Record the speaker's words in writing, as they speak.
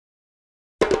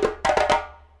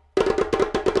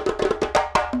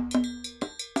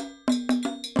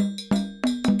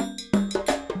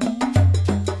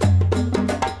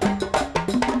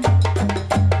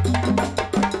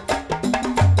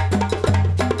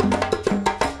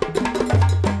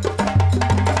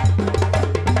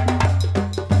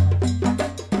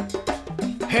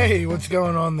Hey, what's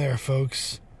going on there,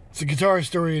 folks? It's a guitar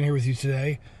historian here with you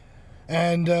today,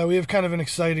 and we have kind of an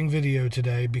exciting video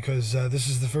today because this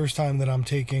is the first time that I'm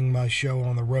taking my show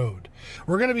on the road.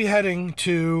 We're going to be heading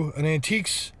to an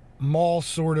antiques mall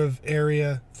sort of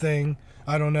area thing.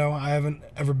 I don't know, I haven't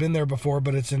ever been there before,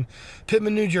 but it's in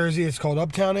Pitman, New Jersey. It's called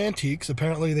Uptown Antiques.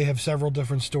 Apparently they have several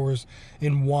different stores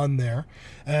in one there,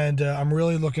 and I'm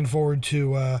really looking forward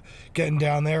to getting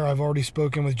down there. I've already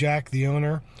spoken with Jack, the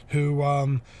owner,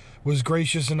 who was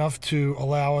gracious enough to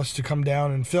allow us to come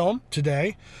down and film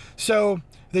today. So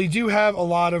they do have a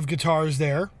lot of guitars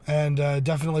there, and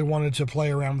definitely wanted to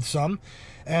play around with some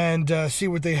and see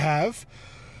what they have.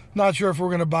 Not sure if we're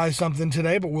going to buy something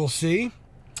today, but we'll see.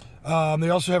 They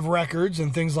also have records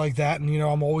and things like that, and you know,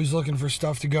 I'm always looking for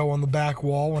stuff to go on the back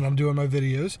wall when I'm doing my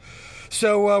videos.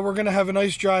 So we're going to have a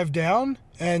nice drive down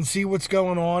and see what's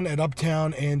going on at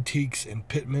Uptown Antiques in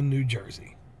Pitman, New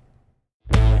Jersey.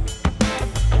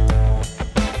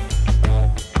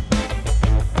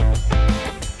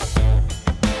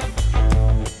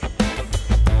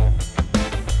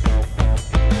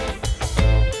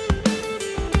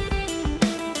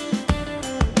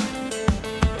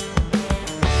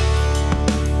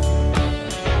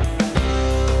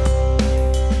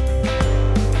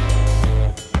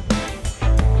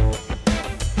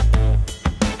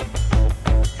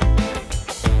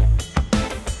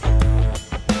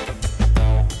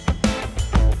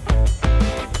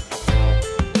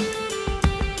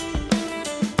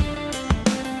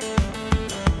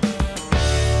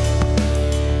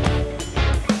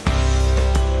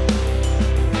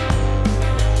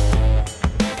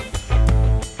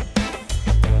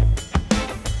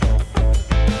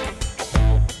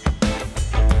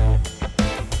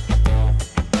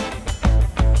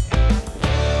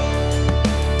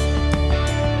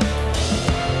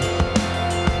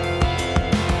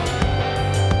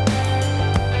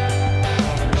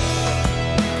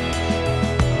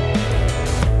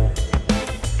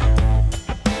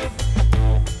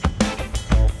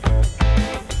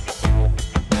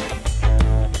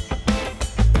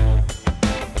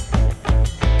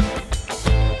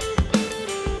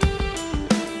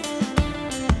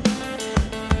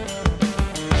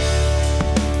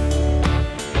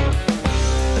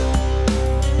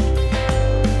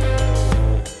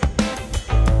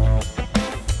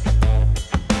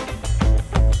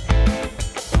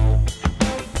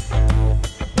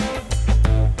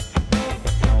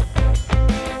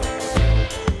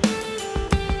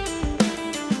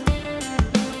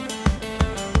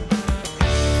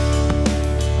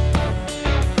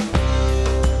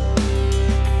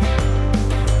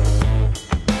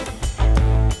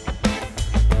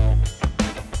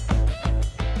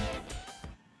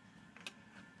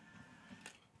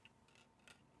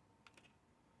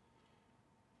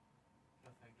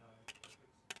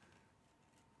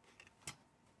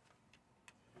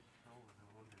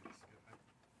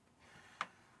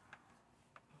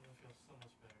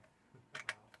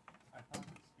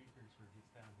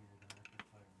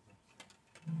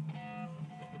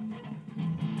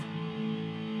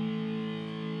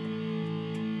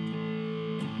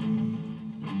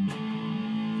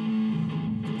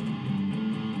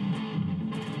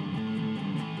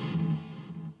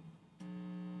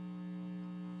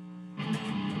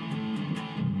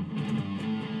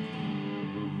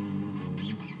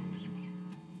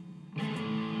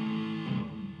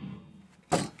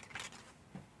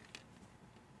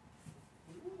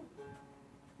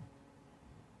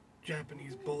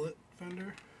 Japanese bullet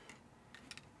fender,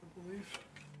 I believe.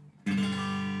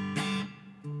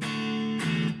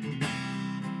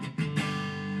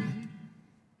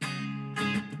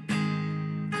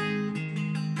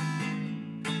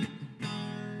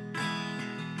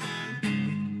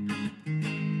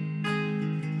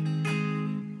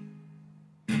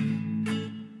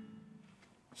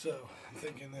 So I'm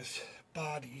thinking this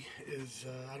body is,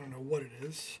 I don't know what it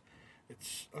is.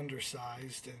 It's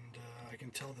undersized, and I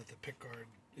can tell that the pickguard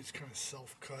is kind of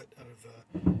self-cut out of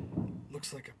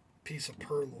looks like a piece of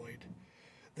purloin.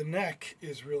 The neck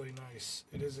is really nice.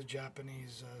 It is a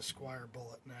Japanese Squire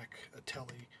bullet neck, a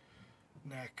telly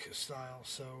neck style.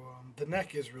 So the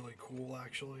neck is really cool,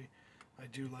 actually. I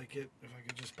do like it. If I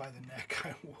could just buy the neck,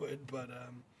 I would, but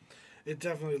it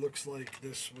definitely looks like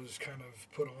this was kind of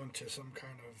put onto some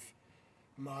kind of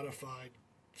modified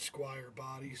Squire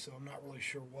body, so I'm not really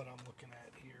sure what I'm looking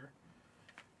at here.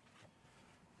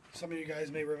 Some of you guys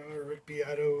may remember Rick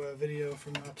Beato video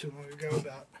from not too long ago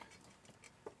about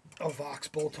a Vox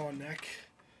bolt-on neck.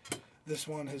 This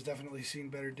one has definitely seen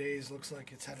better days. Looks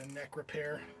like it's had a neck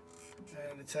repair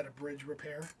and it's had a bridge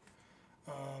repair.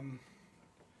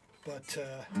 But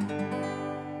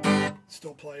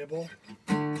Still playable.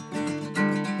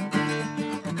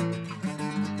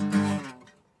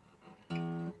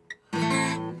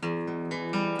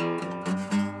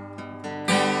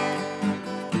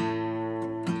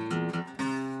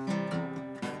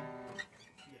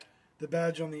 The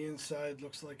badge on the inside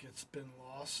looks like it's been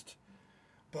lost,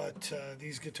 but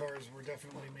these guitars were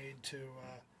definitely made to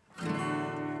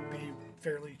be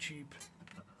fairly cheap.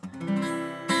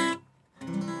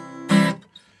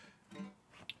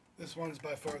 This one's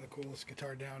by far the coolest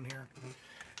guitar down here.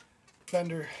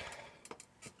 Fender.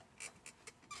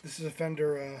 This is a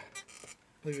Fender, I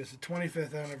believe it's a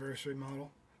 25th anniversary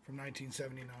model from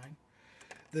 1979.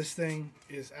 This thing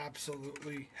is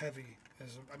absolutely heavy.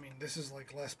 I mean, this is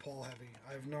like Les Paul heavy.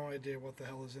 I have no idea what the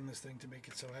hell is in this thing to make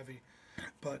it so heavy,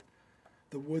 but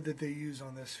the wood that they use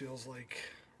on this feels like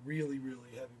really,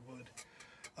 really heavy wood.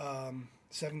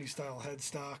 70 style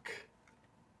headstock.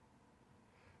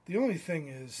 The only thing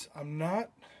is, I'm not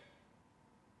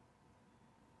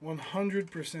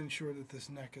 100% sure that this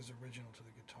neck is original to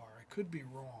the guitar. I could be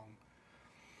wrong,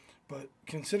 but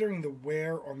considering the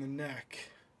wear on the neck,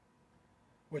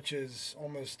 which is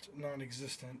almost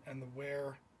non-existent, and the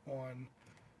wear on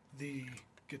the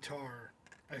guitar,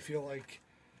 I feel like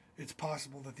it's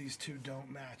possible that these two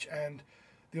don't match. And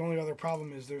the only other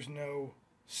problem is there's no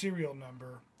serial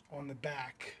number on the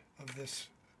back of this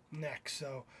neck.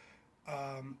 So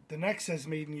the neck says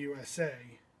Made in USA,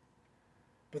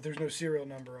 but there's no serial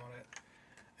number on it.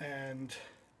 And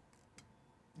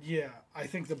yeah, I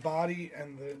think the body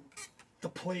and the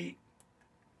plate,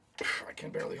 I can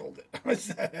barely hold it. It's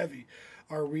that heavy.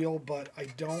 Are real, but I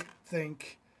don't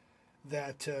think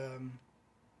that the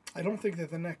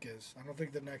neck is. I don't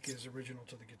think the neck is original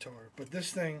to the guitar. But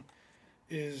this thing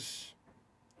is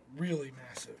really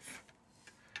massive.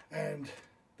 And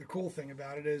the cool thing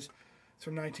about it is it's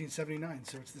from 1979,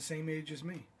 so it's the same age as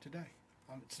me today.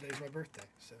 Today's my birthday,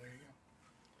 so there you go.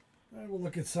 All right, we'll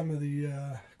look at some of the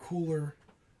cooler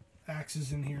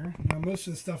axes in here. Now, most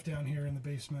of the stuff down here in the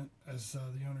basement, as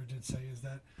the owner did say, is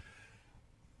that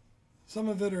some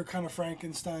of it are kind of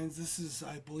Frankenstein's. This is,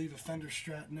 I believe, a Fender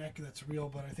Strat neck that's real,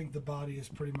 but I think the body is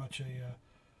pretty much a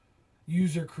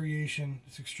user creation.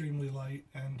 It's extremely light,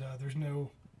 and there's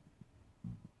no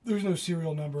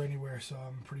serial number anywhere, so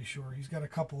I'm pretty sure. He's got a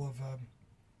couple of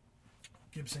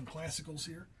Gibson Classicals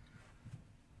here.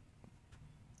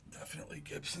 Definitely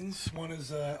Gibsons. One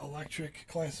is electric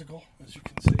classical, as you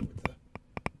can see with the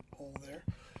hole there.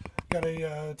 Got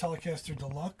a Telecaster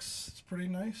Deluxe. It's pretty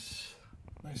nice.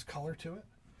 Nice color to it.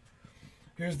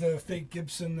 Here's the fake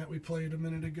Gibson that we played a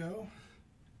minute ago.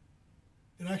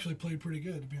 It actually played pretty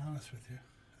good, to be honest with you.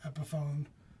 Epiphone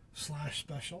 /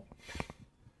 special.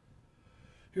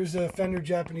 Here's a Fender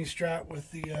Japanese Strat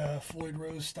with the Floyd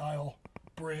Rose style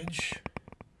bridge.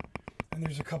 And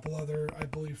there's a couple other, I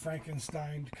believe,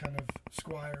 Frankenstein kind of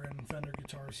Squire and Fender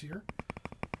guitars here.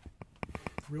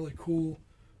 Really cool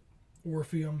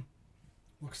Orpheum.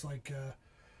 Looks like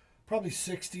probably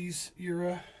 60s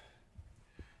era.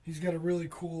 He's got a really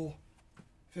cool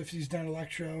 50s down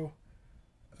electro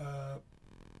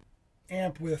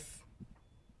amp with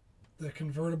the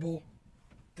convertible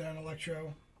down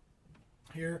electro.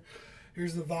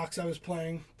 Here's the Vox I was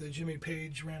playing, the Jimmy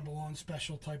Page Ramble On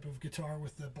special type of guitar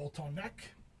with the bolt-on neck.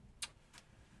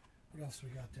 What else we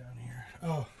got down here?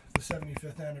 Oh, the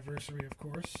 75th anniversary, of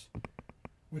course,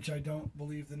 which I don't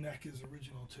believe the neck is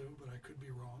original to, but I could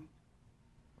be wrong.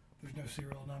 There's no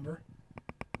serial number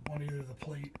on either the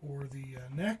plate or the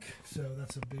neck, so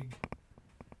that's a big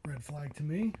red flag to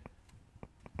me.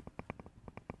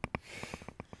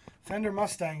 Fender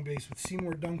Mustang bass with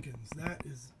Seymour Duncan's. That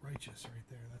is righteous right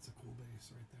there. That's a cool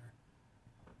bass right there.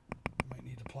 Might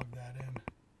need to plug that in.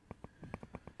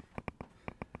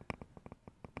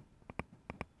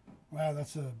 Wow,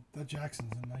 that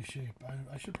Jackson's in nice shape.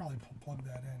 I should probably plug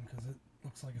that in because it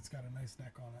looks like it's got a nice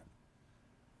neck on it.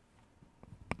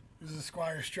 This is a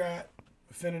Squire Strat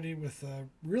Affinity with a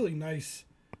really nice,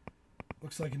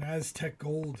 looks like an Aztec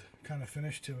gold kind of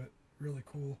finish to it. Really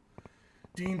cool.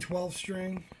 Dean 12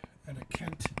 string and a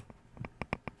Kent.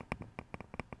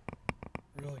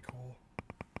 Really cool.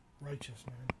 Righteous,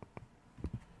 man.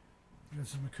 You got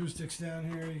some acoustics down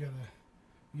here. You got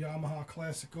a Yamaha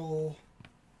Classical.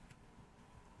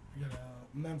 You got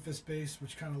a Memphis bass,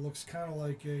 which kind of looks kind of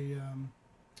like a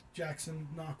Jackson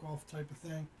knockoff type of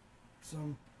thing.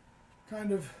 Some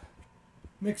kind of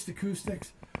mixed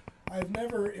acoustics. I've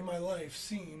never in my life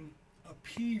seen a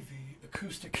PV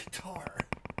acoustic guitar.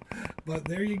 But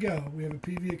there you go. We have a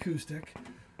PV acoustic,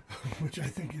 which I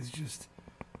think is just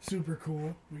super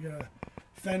cool. We got a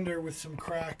Fender with some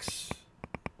cracks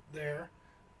there.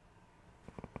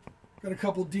 Got a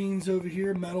couple Deans over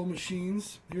here, metal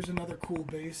machines. Here's another cool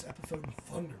bass, Epiphone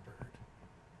Thunderbird.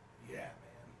 Yeah,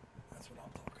 man, that's what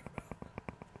I'm talking about.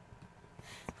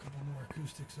 A couple more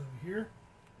acoustics over here.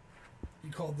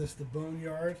 He called this the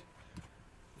Boneyard.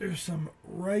 There's some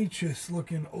righteous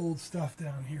looking old stuff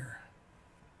down here.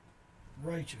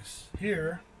 Righteous.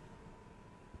 Here,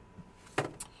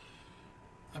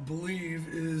 I believe,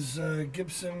 is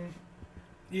Gibson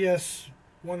ES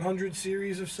 100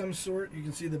 series of some sort. You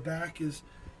can see the back is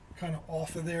kind of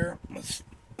off of there. Let's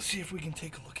see if we can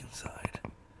take a look inside.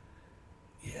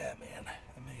 Yeah, man,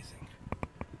 amazing.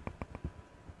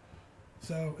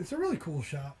 So it's a really cool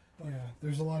shop. Yeah,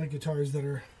 there's a lot of guitars that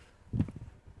are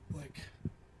like,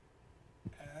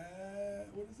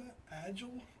 what is that?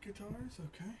 Agile guitars.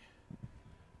 Okay.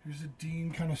 Here's a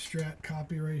Dean kind of Strat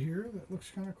copy right here that looks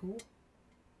kind of cool.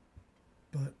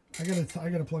 But I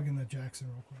gotta plug in that Jackson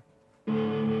real quick.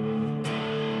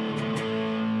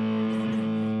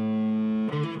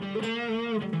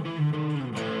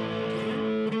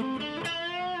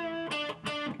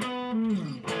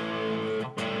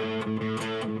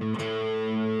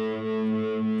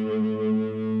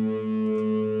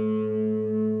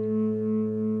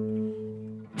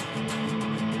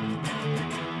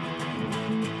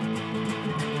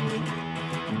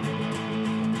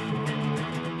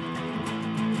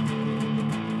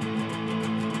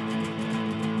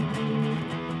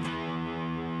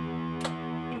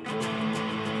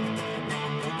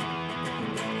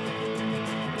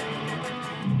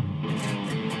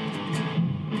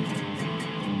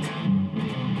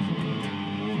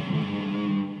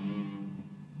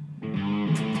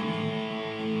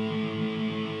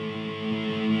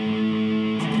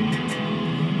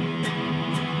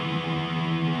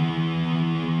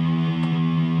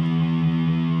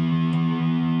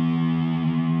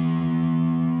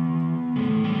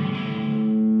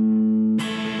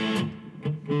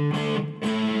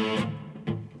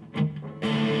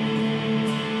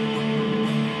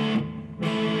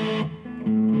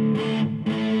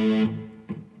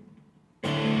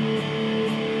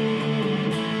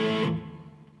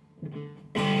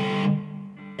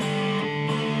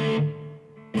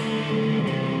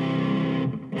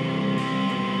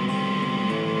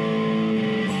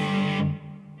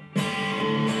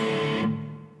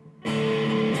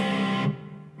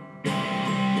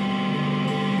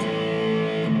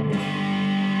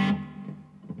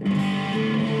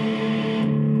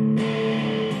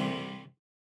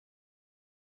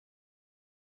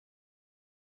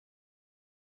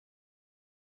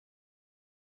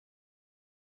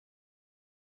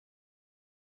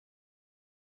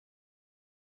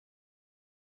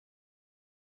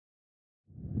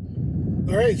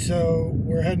 All right, so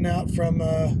we're heading out from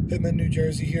Pitman, New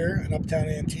Jersey here at Uptown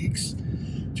Antiques.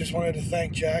 Just wanted to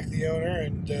thank Jack, the owner,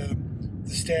 and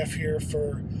the staff here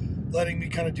for letting me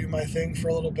kind of do my thing for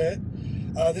a little bit.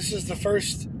 This is the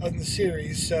first in the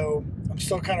series, so I'm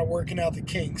still kind of working out the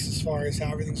kinks as far as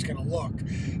how everything's going to look.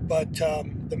 But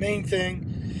the main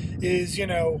thing is, you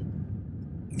know,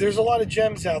 there's a lot of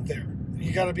gems out there.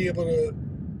 You got to be able to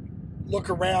look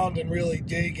around and really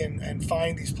dig and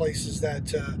find these places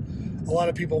that a lot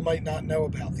of people might not know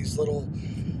about, these little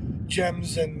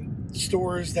gems and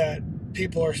stores that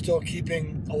people are still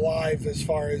keeping alive as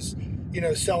far as, you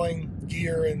know, selling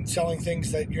gear and selling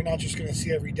things that you're not just going to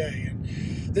see every day. And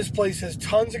this place has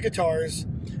tons of guitars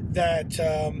that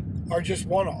are just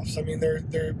one-offs. I mean, they're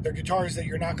guitars that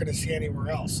you're not going to see anywhere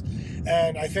else.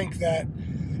 And I think that,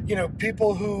 you know,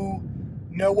 people who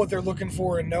know what they're looking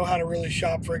for and know how to really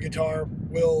shop for a guitar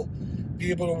will be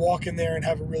able to walk in there and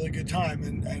have a really good time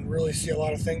and really see a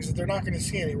lot of things that they're not going to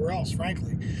see anywhere else,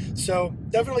 frankly. So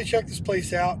definitely check this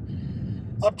place out.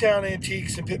 Uptown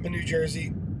Antiques in Pitman, New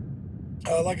Jersey.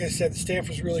 Like I said, the staff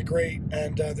was really great,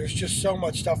 and there's just so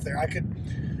much stuff there. I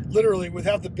could literally,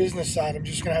 without the business side, I'm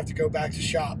just going to have to go back to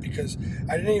shop because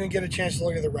I didn't even get a chance to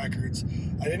look at the records.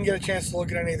 I didn't get a chance to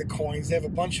look at any of the coins. They have a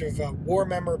bunch of war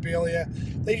memorabilia.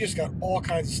 They just got all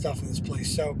kinds of stuff in this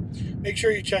place. So make sure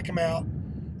you check them out.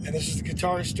 And this is the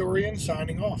Guitar Historian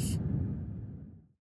signing off.